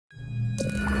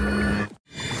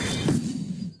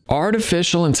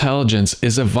Artificial intelligence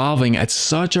is evolving at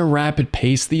such a rapid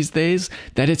pace these days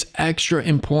that it's extra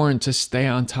important to stay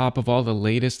on top of all the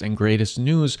latest and greatest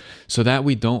news so that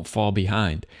we don't fall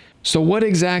behind. So what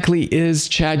exactly is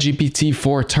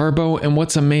GPT-4 Turbo and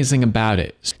what's amazing about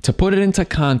it? To put it into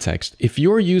context, if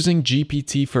you're using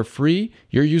GPT for free,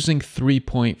 you're using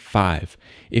 3.5.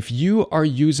 If you are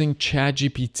using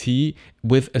ChatGPT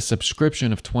with a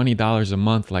subscription of $20 a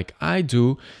month like I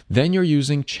do, then you're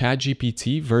using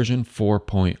ChatGPT version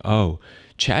 4.0.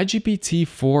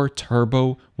 ChatGPT-4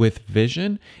 Turbo with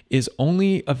Vision is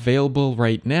only available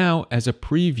right now as a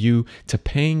preview to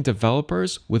paying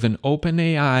developers with an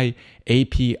OpenAI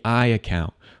API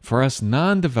account. For us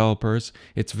non-developers,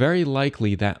 it's very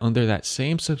likely that under that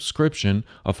same subscription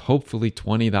of hopefully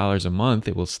 $20 a month,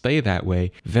 it will stay that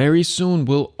way. Very soon,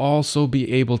 we'll also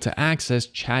be able to access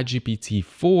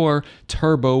ChatGPT-4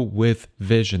 Turbo with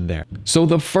Vision there. So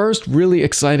the first really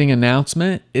exciting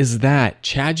announcement is that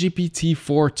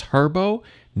ChatGPT-4 Turbo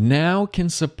now can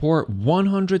support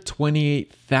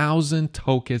 128,000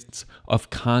 tokens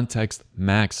of context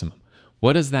maximum.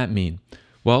 What does that mean?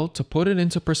 Well, to put it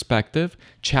into perspective,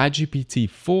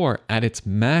 ChatGPT-4 at its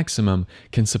maximum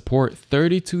can support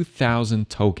 32,000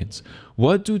 tokens.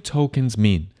 What do tokens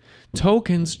mean?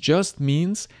 Tokens just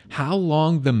means how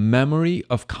long the memory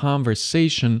of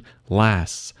conversation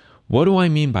lasts. What do I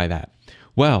mean by that?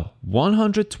 Well,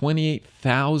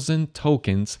 128,000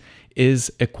 tokens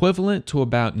is equivalent to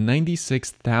about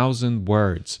 96,000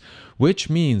 words, which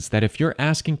means that if you're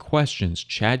asking questions,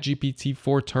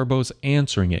 ChatGPT-4 Turbo's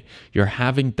answering it, you're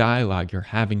having dialogue, you're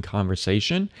having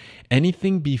conversation,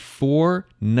 anything before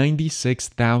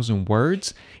 96,000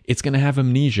 words, it's going to have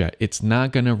amnesia. It's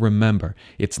not going to remember.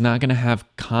 It's not going to have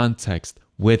context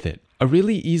with it. A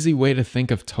really easy way to think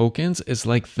of tokens is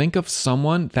like think of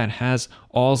someone that has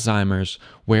Alzheimer's,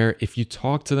 where if you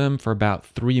talk to them for about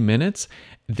 3 minutes,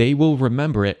 they will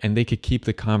remember it and they could keep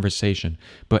the conversation.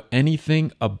 But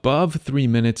anything above 3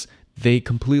 minutes, they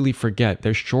completely forget.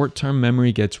 Their short-term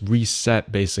memory gets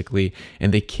reset basically,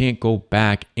 and they can't go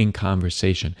back in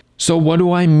conversation. So what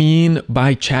do I mean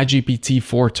by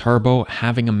ChatGPT-4 Turbo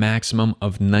having a maximum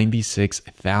of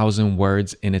 96,000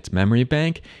 words in its memory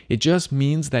bank? It just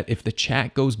means that if the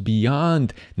chat goes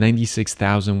beyond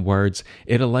 96,000 words,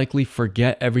 it'll likely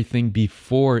forget everything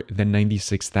before the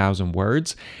 96,000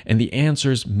 words, and the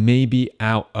answers may be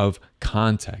out of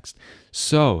context.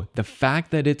 So the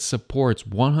fact that it supports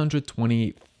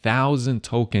 128,000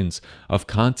 tokens of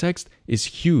context is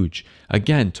huge.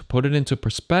 Again, to put it into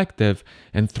perspective,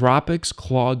 Anthropic's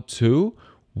Claude 2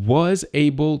 was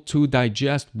able to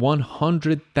digest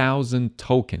 100,000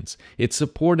 tokens. It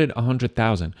supported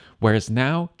 100,000, whereas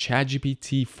now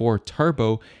ChatGPT-4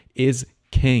 Turbo is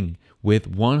king with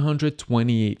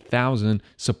 128,000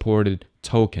 supported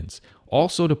tokens.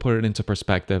 Also, to put it into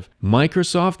perspective,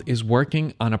 Microsoft is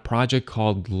working on a project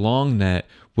called LongNet,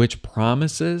 which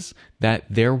promises that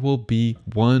there will be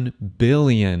 1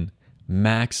 billion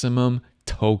maximum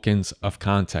tokens of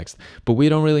context. But we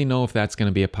don't really know if that's going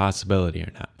to be a possibility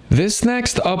or not. This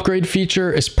next upgrade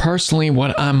feature is personally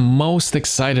what I'm most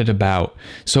excited about.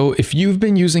 So if you've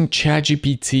been using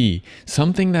ChatGPT,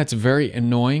 something that's very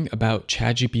annoying about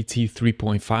ChatGPT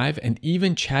 3.5 and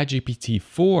even ChatGPT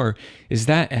 4 is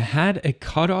that it had a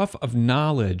cutoff of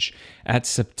knowledge at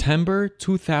September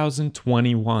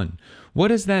 2021. What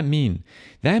does that mean?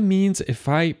 That means if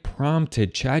I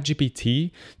prompted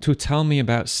ChatGPT to tell me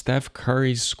about Steph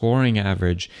Curry's scoring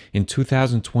average in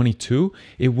 2022,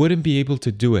 it wouldn't be able to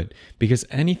do it because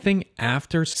anything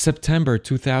after September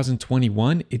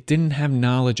 2021, it didn't have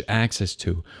knowledge access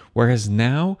to. Whereas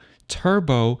now,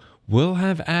 Turbo will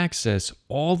have access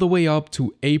all the way up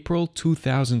to April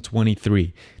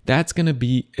 2023. That's going to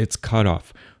be its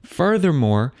cutoff.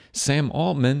 Furthermore, Sam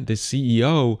Altman, the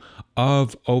CEO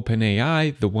of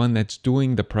OpenAI, the one that's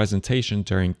doing the presentation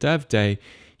during Dev Day,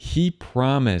 he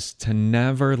promised to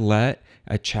never let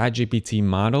a ChatGPT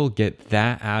model get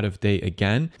that out of date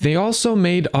again. They also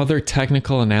made other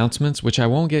technical announcements, which I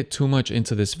won't get too much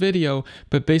into this video,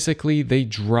 but basically they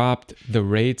dropped the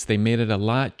rates. They made it a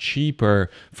lot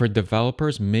cheaper for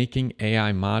developers making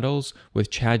AI models with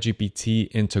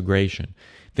ChatGPT integration.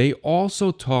 They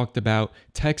also talked about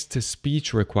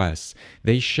text-to-speech requests.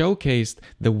 They showcased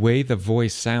the way the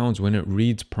voice sounds when it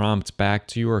reads prompts back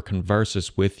to you or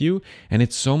converses with you, and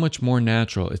it's so much more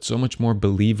natural. It's so much more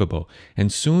believable.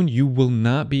 And soon you will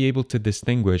not be able to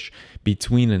distinguish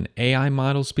between an AI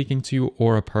model speaking to you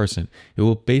or a person. It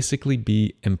will basically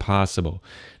be impossible.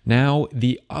 Now,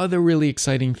 the other really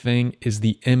exciting thing is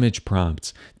the image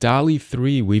prompts. DALL-E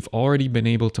 3, we've already been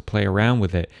able to play around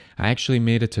with it. I actually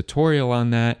made a tutorial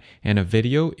on that and a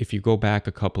video if you go back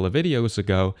a couple of videos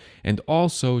ago, and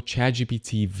also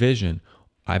ChatGPT Vision.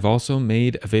 I've also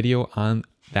made a video on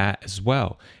that as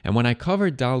well. And when I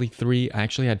covered DALL-E 3, I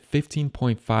actually had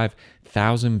 15.5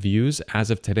 thousand views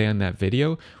as of today on that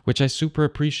video, which I super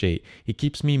appreciate. It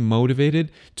keeps me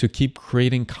motivated to keep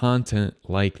creating content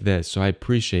like this, so I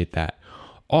appreciate that.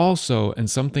 Also, and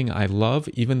something I love,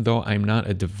 even though I'm not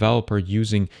a developer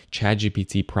using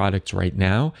ChatGPT products right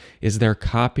now, is their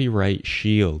copyright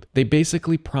shield. They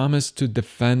basically promise to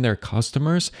defend their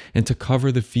customers and to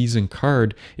cover the fees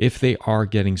incurred if they are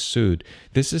getting sued.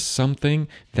 This is something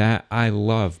that I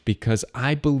love because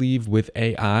I believe with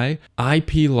AI,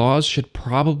 IP laws should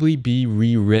probably be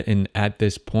rewritten at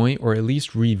this point, or at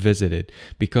least revisited,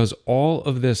 because all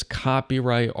of this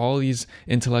copyright, all these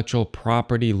intellectual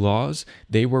property laws,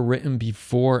 they were written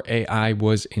before AI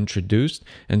was introduced.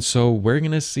 And so we're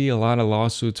going to see a lot of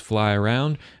lawsuits fly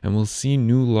around, and we'll see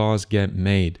new laws get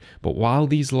made. But while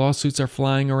these lawsuits are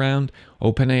flying around,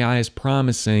 OpenAI is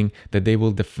promising that they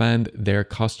will defend their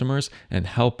customers and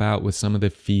help out with some of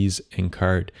the fees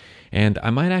incurred. And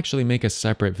I might actually make a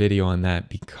separate video on that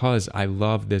because I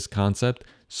love this concept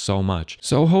so much.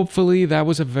 So hopefully that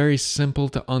was a very simple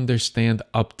to understand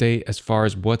update as far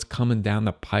as what's coming down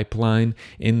the pipeline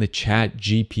in the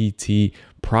ChatGPT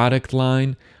product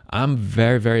line. I'm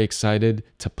very, very excited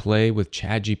to play with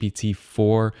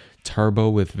ChatGPT-4 Turbo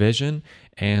with Vision,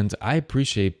 and I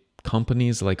appreciate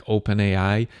companies like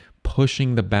OpenAI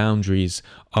pushing the boundaries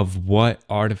of what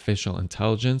artificial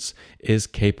intelligence is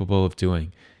capable of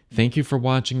doing. Thank you for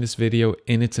watching this video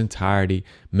in its entirety.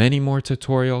 Many more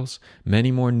tutorials, many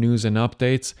more news and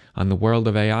updates on the world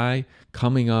of AI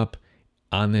coming up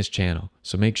on this channel.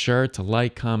 So make sure to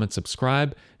like, comment,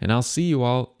 subscribe, and I'll see you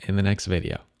all in the next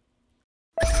video.